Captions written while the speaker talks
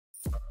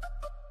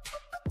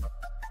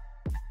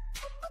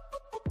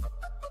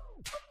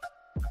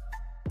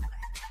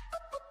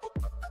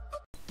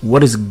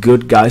What is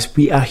good, guys?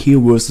 We are here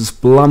versus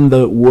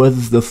Blunder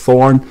versus the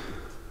Thorn.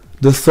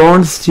 The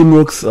Thorn's team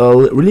looks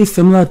really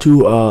similar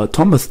to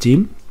Thomas'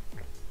 team.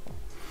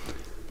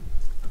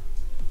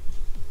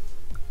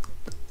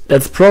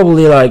 That's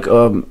probably like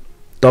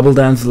Double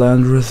Dance,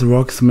 Landorus,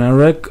 Rox,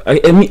 Marek.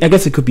 I mean, I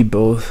guess it could be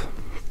both.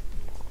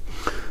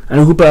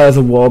 And Hooper as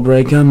a wall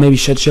breaker, maybe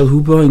Shell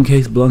Hooper in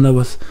case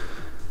Blunder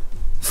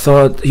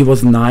thought he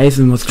was nice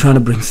and was trying to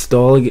bring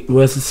stall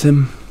versus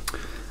him.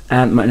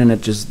 And my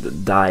internet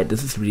just died.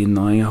 This is really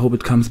annoying. I hope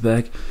it comes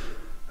back.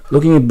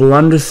 Looking at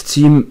Blunder's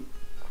team,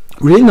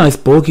 really nice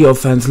bulky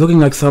offense, looking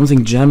like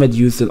something Jam had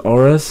used in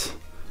Auras.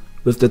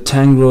 With the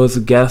Tangros,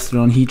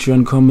 Gastron,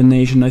 Heatran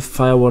combination, nice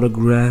Firewater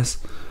Grass.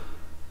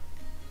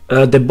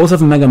 They both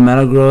have Mega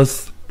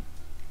Metagross.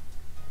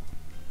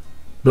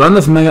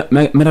 Blunder's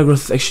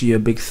Metagross is actually a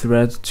big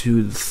threat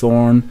to the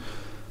Thorn.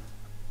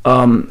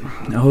 I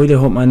really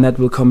hope my net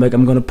will come back.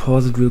 I'm gonna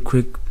pause it real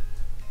quick.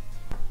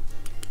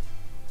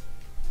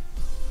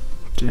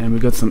 Damn, we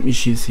got some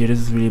issues here. This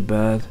is really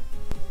bad.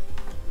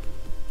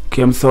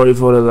 Okay, I'm sorry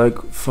for the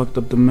like fucked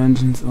up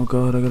dimensions. Oh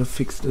god, I gotta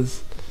fix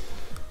this.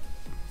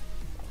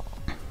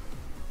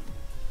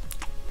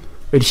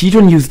 Wait,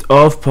 Heatran used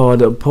off power.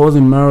 The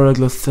opposing Marek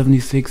lost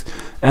 76.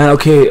 And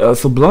okay,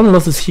 so Blunder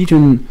lost his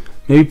Heatran.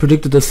 Maybe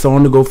predicted the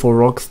Thorn to go for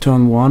Rocks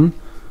turn 1.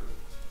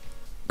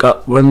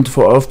 Went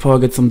for off power,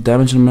 get some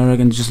damage on Marek,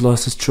 and just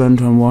lost his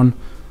turn 1.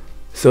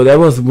 So that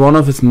was one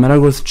of his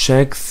Metagross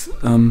checks.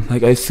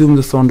 Like I assume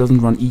the Thorn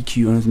doesn't run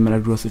EQ on his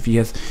Metagross if he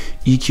has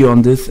EQ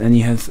on this and he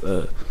has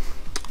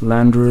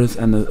Landorus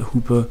and a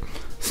Hooper.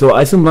 So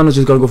I assume Blunder's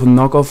just gonna go for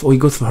knockoff, or he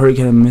goes for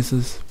Hurricane and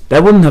misses.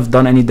 That wouldn't have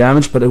done any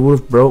damage, but it would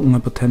have broken a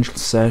potential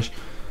Sash.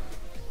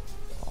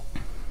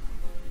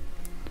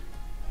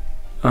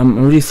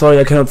 I'm really sorry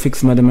I cannot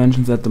fix my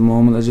dimensions at the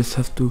moment. I just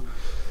have to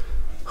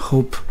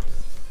hope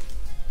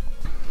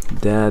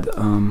that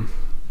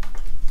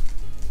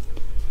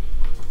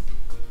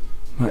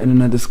my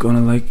internet is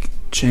gonna like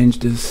change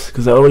this,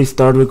 because I already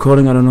started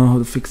recording. I don't know how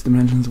to fix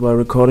dimensions while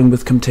recording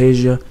with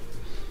Camtasia.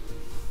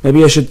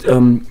 Maybe I should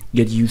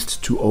get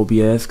used to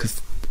OBS,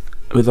 because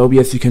with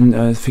OBS you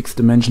can fix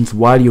dimensions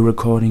while you're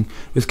recording.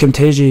 With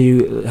Camtasia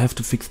you have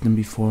to fix them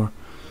before.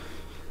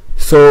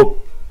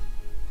 So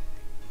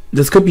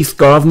this could be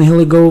Scarf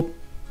Nihiligo,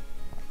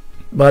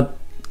 but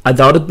I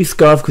doubt it'd be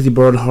Scarf because he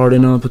brought hard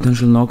in on a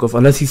potential knockoff.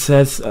 Unless he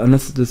says,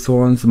 unless the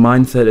Thorn's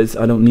mindset is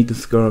I don't need the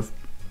Scarf.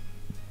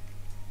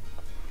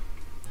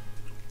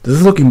 This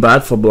is looking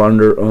bad for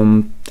Blunder.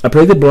 I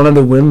played the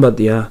Blunder to win, but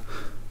yeah,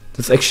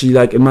 that's actually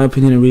like in my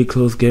opinion a really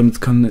close game. It's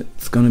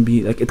gonna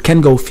be like it can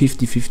go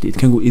 50-50. It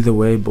can go either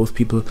way. Both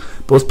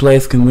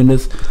players can win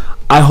this.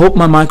 I hope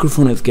my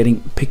microphone is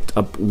getting picked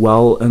up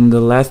well. In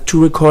the last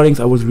 2 recordings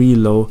I was really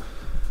low.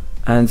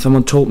 And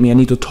someone told me I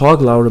need to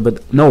talk louder,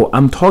 but no,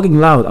 I'm talking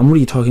loud. I'm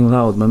really talking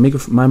loud.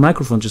 My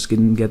microphone just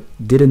didn't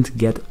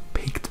get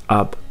picked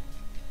up.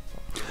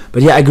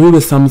 But yeah, I agree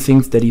with some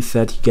things that he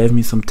said. He gave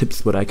me some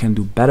tips what I can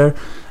do better,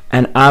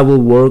 and I will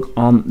work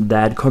on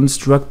that.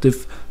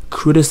 Constructive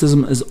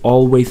criticism is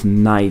always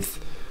nice.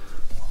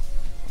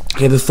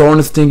 Okay, the Thorn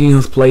is thinking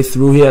his play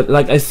through here.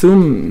 Like I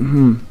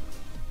assume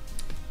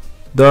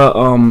the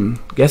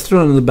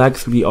Gastron in the back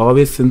is really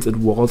obvious since it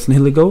was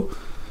Nihiligo.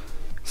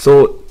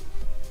 So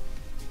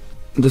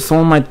the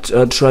Thorn might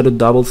try to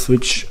double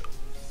switch.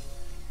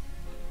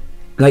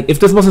 Like if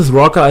this was his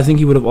Rocker, I think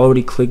he would have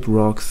already clicked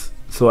Rocks.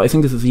 So I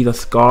think this is either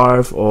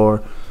Scarf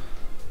or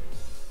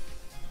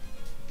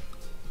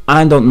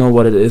I don't know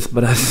what it is,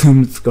 but I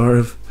assume it's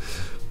Scarf.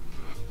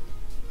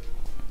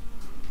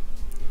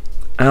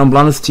 And on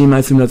Blunder's team I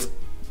assume that's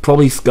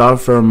probably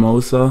Scarf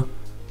Hermosa,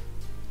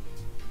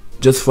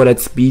 just for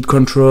that speed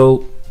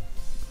control.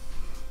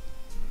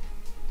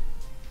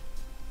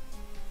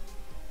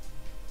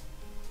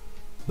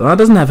 Blunder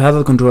doesn't have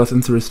hazard control. That's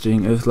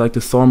interesting. If like the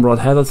Thorn brought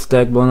hazard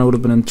stack, Blunder would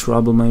have been in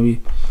trouble maybe.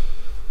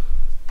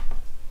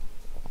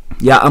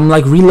 Yeah, I'm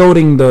like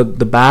reloading the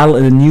battle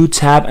in a new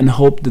tab and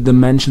hope the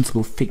dimensions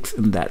will fix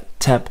in that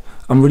tab.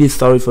 I'm really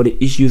sorry for the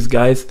issues,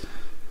 guys.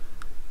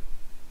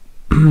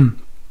 You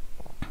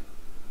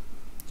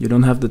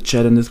don't have the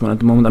chat in this one at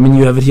the moment. I mean,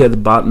 you have it here at the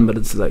bottom, but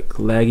it's like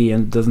laggy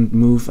and it doesn't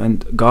move.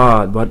 And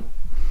God,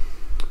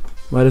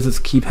 why does this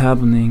keep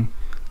happening?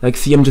 Like,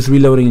 see, I'm just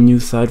reloading a new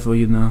site for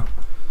you now.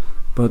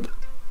 But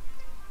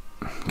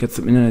get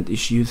some internet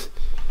issues.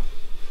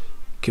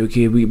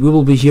 Okay, we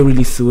will be here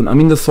really soon. I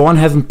mean, the Thorn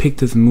hasn't picked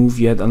his move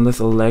yet, unless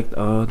I lagged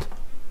out.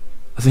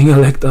 I think I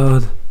lagged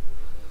out,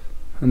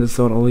 and the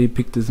Thorn already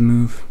picked his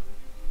move.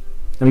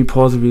 Let me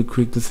pause it real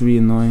quick. This is really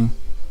annoying.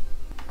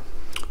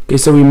 Okay,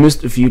 so we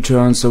missed a few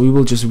turns, so we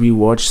will just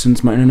rewatch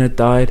since my internet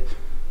died.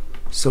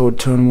 So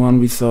turn 1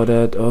 we saw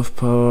that off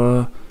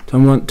power.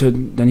 Turn 1,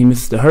 then he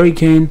misses the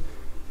Hurricane.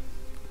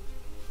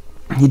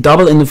 He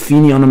doubled in the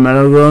Feeny on the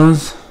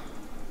Metagross.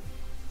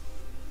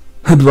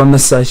 Blunder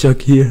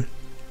Psyshock here.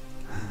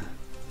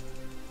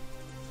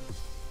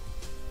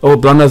 Oh,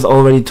 Blunder's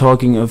already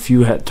talking a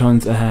few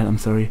turns ahead, I'm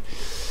sorry.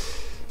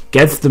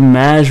 Gets the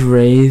Mash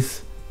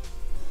Raise.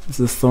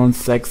 This is the Thorn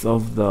Sex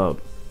of the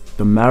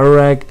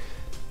Marek.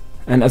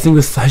 And I think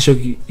with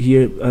Psyshock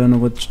here, I don't know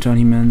what turn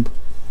he meant.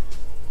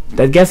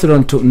 That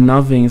Gastrodon took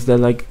nothing. Is that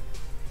like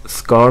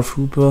Scarf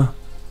Hooper?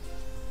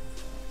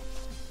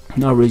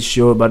 Not really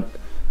sure, but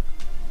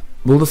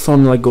will the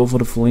Thorn like go for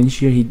the flinch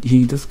here?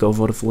 He does go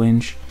for the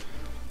flinch.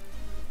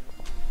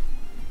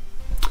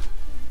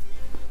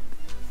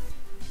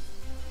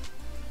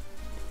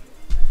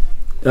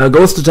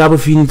 Goes to Double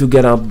Feeding to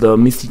get up the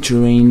Misty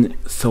Terrain,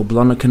 so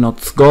Blunder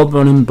cannot Scald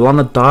Burn him.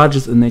 Blunder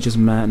dodges in Nature's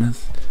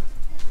Madness.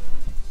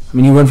 I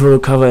mean, he went for a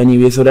recover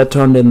anyway, so that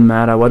turn didn't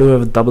matter. Why do we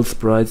have a double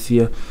sprites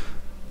here?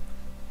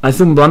 I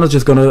think Blunder's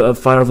just gonna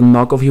fire off a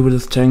knockoff here with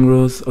his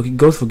Tangros. Okay,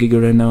 goes for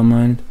Giga Ray, never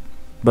mind.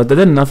 But that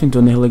did nothing to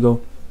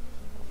Nihilego.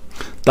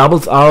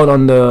 Doubles out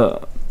on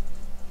the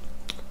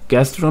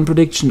Gastrodon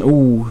prediction.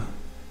 Ooh,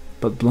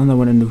 but Blunder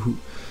went into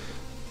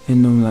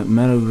like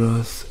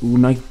Metagross. Ooh,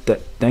 nice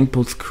Dank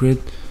Pulse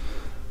crit.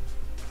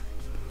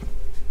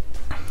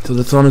 So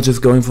the Thorn is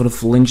just going for the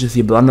flinches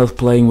here. Blunder's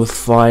playing with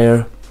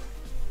fire.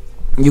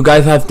 You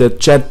guys have the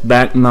chat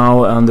back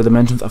now and the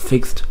dimensions are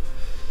fixed.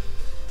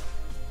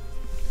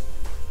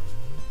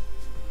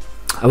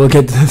 I will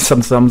get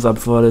some thumbs up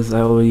for this.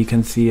 I already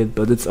can see it,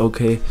 but it's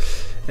okay.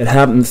 It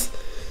happens.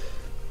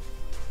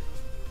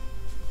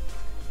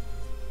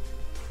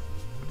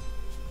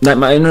 Like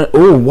my inner.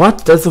 Oh,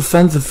 what? That's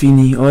offensive,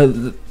 Feeny.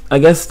 Oh, I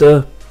guess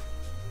the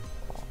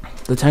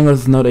Tangros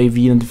is not AV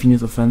and the Feeny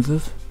is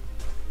offensive.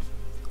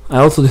 I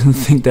also didn't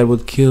think that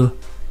would kill.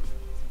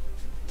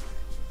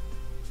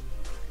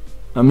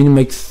 I mean, it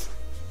makes.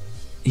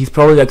 He's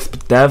probably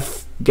like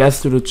Dev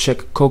Gaster to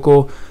check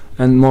Coco,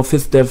 and more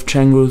Fist Dev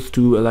Changros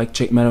to like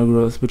check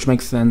Metagross, which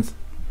makes sense.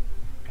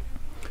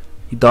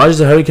 He dodges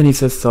the Hurricane, he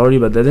says sorry,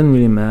 but that didn't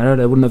really matter.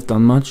 That wouldn't have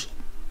done much.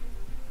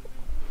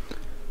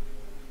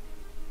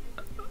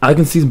 I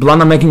can see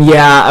Blunder making.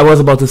 Yeah, I was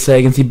about to say,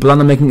 I can see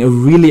Blunder making a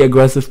really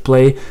aggressive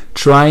play,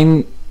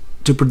 trying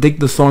to predict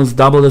the Thorn's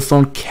double. The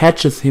Thorn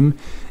catches him,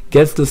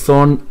 gets the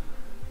Thorn.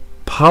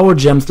 Power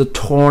jams the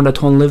Thorn. The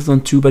Thorn lives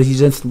on 2, but he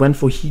just went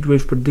for Heat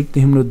Wave,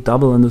 predicting him to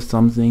double into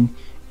something.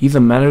 Either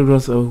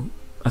Metagross or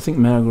I think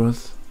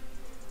Metagross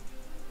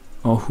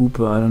or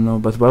Hooper. I don't know.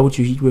 But why would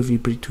you Heat Wave if you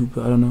predict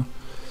Hooper? I don't know.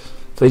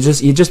 So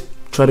you just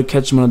try to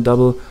catch him on a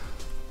double.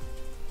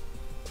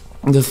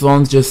 The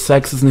Thorn just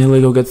sexes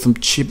Nihilego, gets some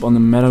chip on the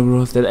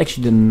Metagross. That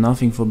actually did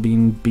nothing for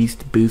being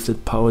beast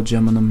boosted. Power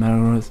jam on the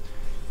Metagross.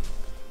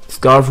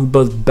 Scarf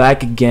Hooper's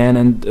back again,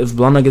 and if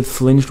Blunder gets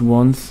flinched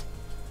once.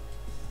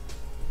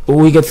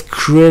 Oh, he gets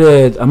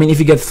critted. I mean, if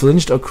he gets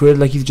flinched or critted,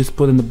 like he's just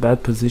put in a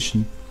bad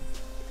position.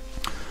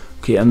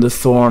 Okay, and the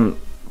Thorn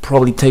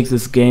probably takes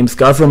this game.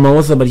 Scarf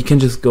Ramosa, but he can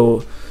just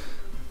go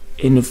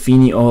into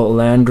Feeny or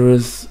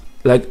Landorus.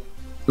 Like,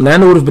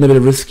 Lando would have been a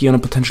bit risky on a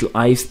potential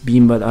Ice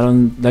Beam, but I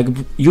don't... Like,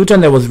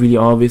 U-turn that was really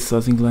obvious, so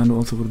I think Lando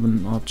also would have been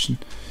an option.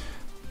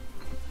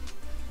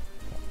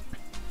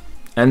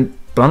 And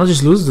Blunder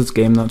just loses this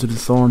game now to the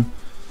Thorn.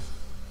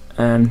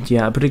 And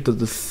yeah, I predicted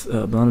this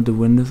Blunder to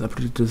win this. I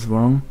predicted this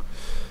wrong.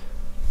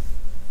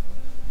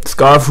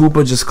 Scarf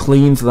Hooper just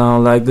cleans now,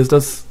 like this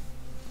does.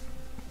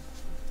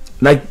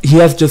 Like he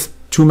has just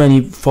too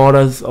many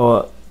fodders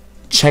or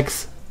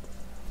checks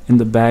in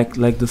the back.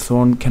 Like the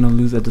Thorn cannot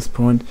lose at this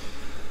point.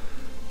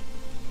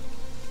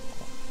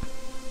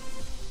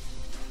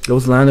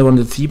 Goes Lando on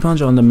the T-punch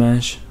or on the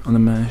mash? On the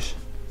mash.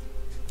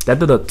 That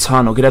did a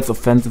ton. Okay, that's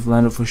offensive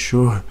Lando for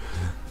sure.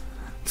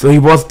 So he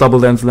was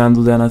double dance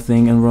Lando then, I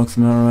think, and Rocks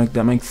Merrick.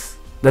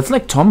 That's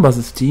like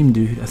Tombaz's team,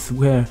 dude. I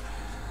swear.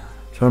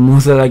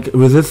 Pheromosa like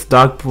resists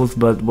Dark Pulse,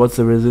 but what's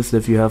the resist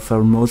if you have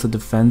Pheromosa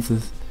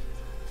defenses?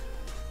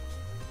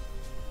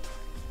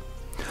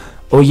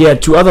 Oh yeah,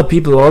 2 other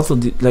people also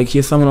like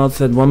here. Someone else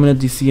said 1 minute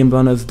DC and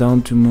Blunder is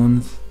down 2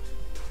 months.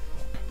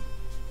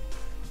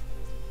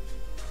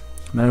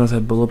 Metagross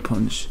had Bullet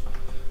Punch,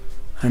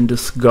 and the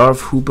Scarf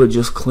Hooper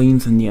just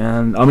cleans in the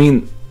end. I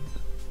mean,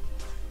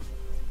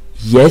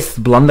 yes,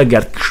 Blunder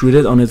got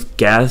critted on his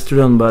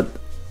Gastrodon, but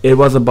it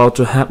was about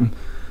to happen.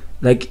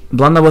 Like,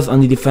 Blunder was on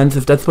the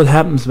defensive. That's what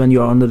happens when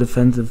you are on the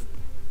defensive.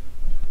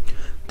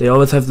 They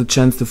always have the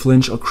chance to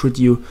flinch or crit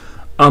you.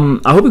 I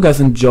hope you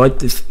guys enjoyed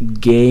this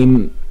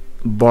game,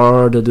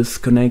 bar the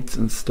disconnects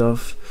and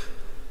stuff.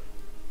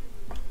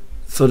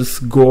 So the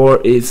score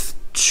is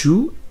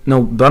 2.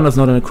 No, Blunder's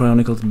not in the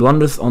Chronicles.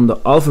 Blunder's on the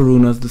Alpha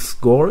Runas. The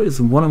score is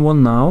 1-1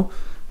 now.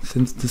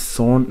 Since the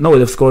Thorn... No,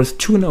 the score is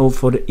 2-0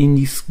 for the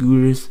Indie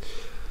Scooters.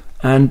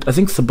 And I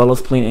think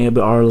Sabella's playing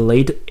ABR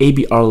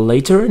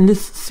later in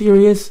this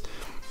series,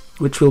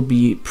 which will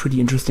be pretty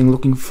interesting.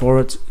 Looking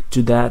forward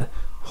to that.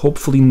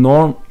 Hopefully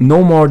no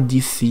more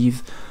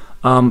DCs.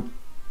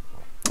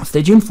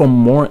 Stay tuned for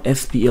more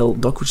SPL.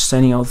 Dokkerich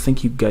signing out.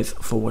 Thank you guys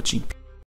for watching.